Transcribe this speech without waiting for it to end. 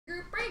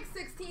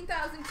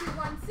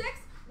2002-16,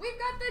 we've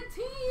got the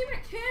Team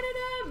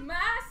Canada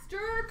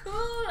Master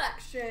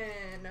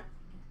Collection.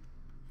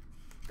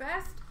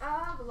 Best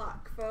of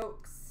luck,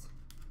 folks.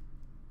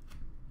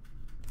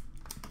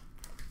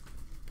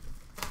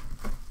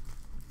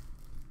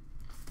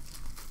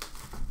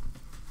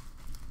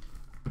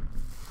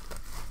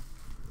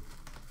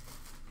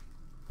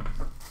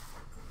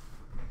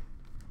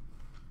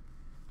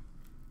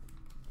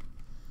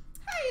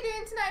 How you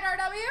doing tonight,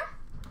 RW?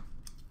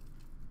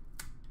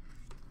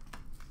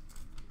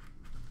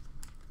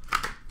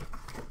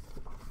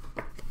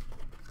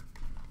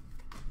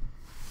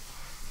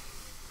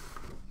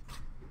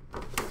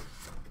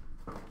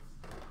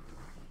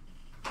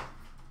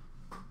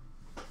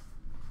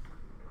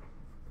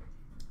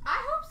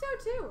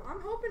 Too. I'm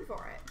hoping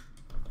for it.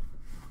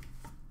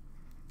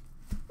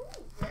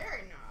 Ooh,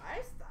 very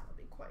nice. That'll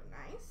be quite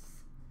nice.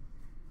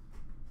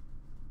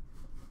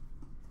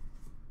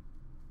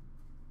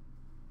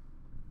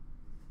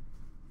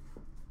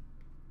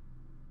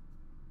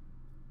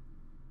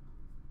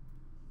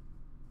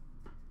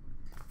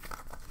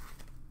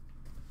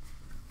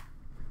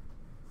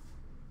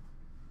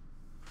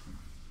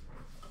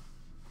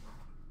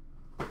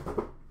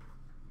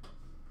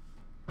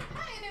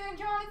 How you doing,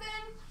 Jonathan?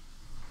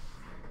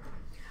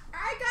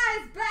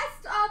 Guys,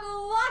 best of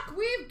luck.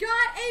 We've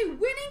got a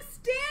winning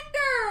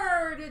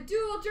standard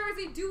dual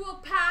jersey,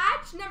 dual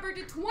patch, number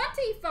to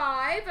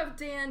 25 of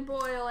Dan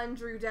Boyle and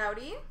Drew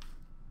Doughty.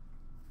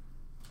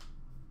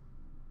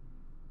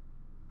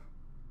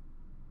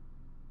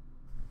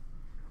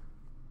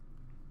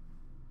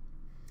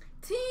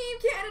 Team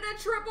Canada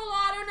triple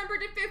auto, number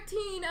to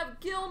 15 of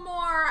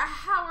Gilmore,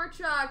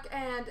 Howardchuk,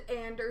 and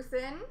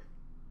Anderson.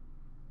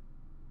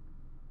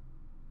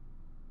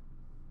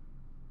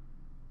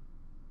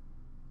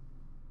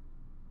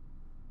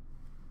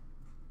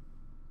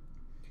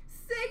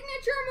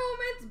 Signature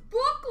Moments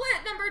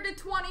booklet, number to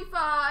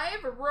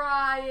 25,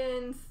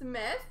 Ryan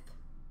Smith.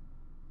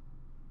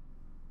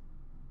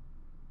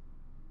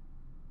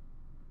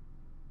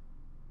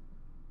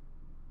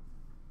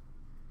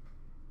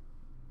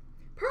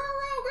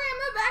 Program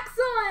of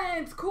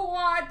Excellence,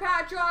 quad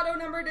patch auto,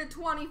 number to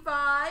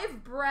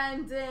 25,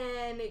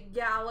 Brendan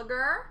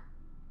Gallagher.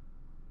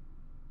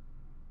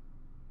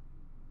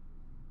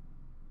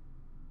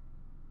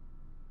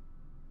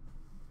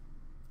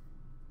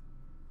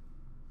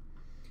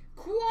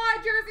 Quad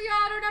jersey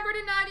auto, number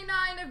to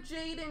 99 of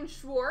Jaden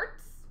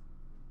Schwartz.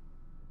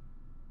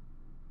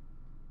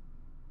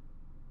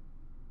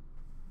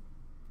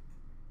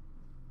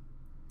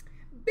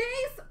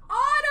 Base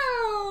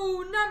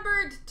auto,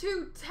 numbered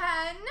to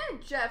 10,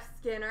 Jeff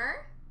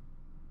Skinner.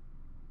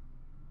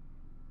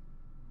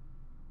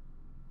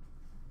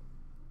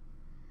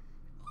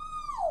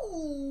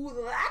 Ooh,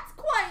 that's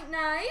quite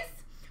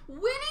nice.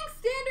 Winning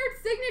standard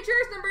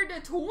signatures, numbered to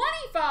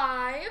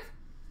 25,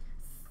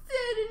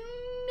 Sidney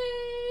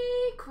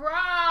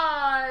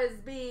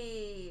Crosby.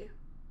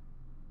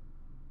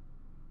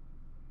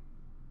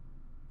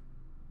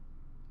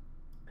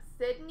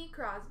 Sidney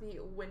Crosby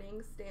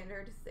winning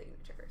standard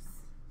signatures.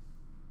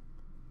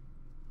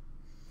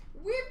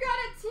 We've got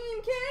a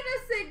Team Canada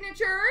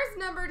signatures,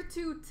 numbered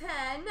to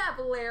 10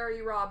 of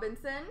Larry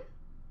Robinson.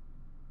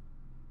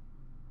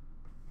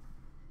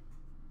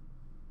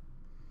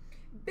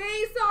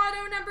 Base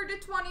auto, numbered to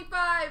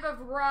 25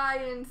 of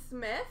Ryan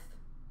Smith.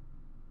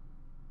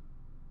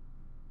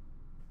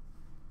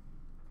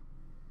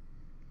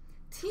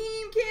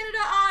 Team Canada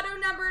auto,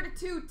 numbered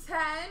to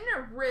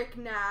 10, Rick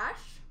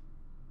Nash.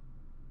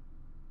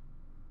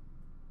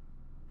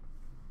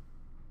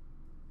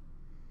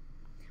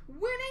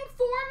 Winning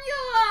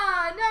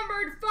formula,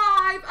 numbered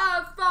 5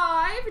 of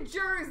 5,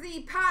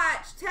 jersey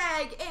patch,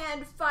 tag,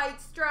 and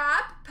fight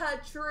strap,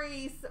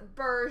 Patrice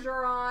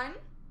Bergeron.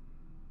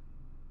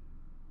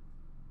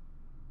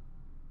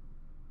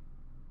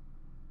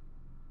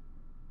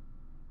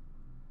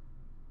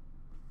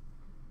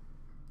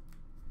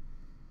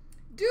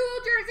 Dual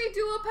jersey,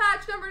 dual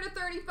patch, number to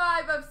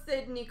 35 of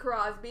Sidney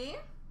Crosby.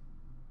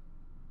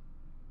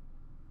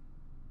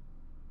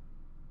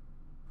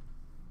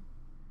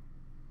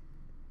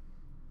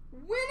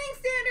 Winning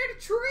standard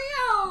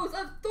trios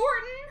of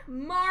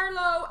Thornton,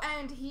 Marlowe,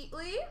 and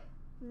Heatley,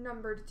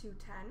 numbered to 10.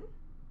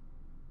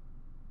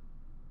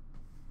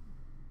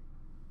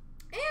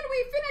 And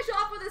we finish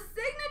off with a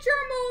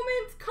Signature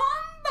Moments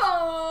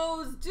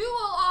Combos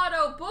dual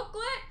auto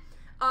booklet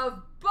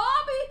of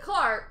Bobby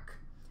Clark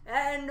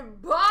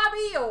and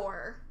Bobby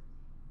Orr.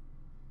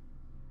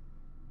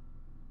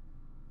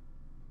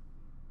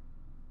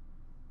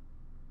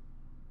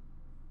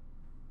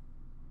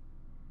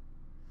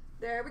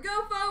 There we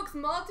go, folks.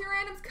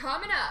 Multi-randoms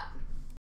coming up.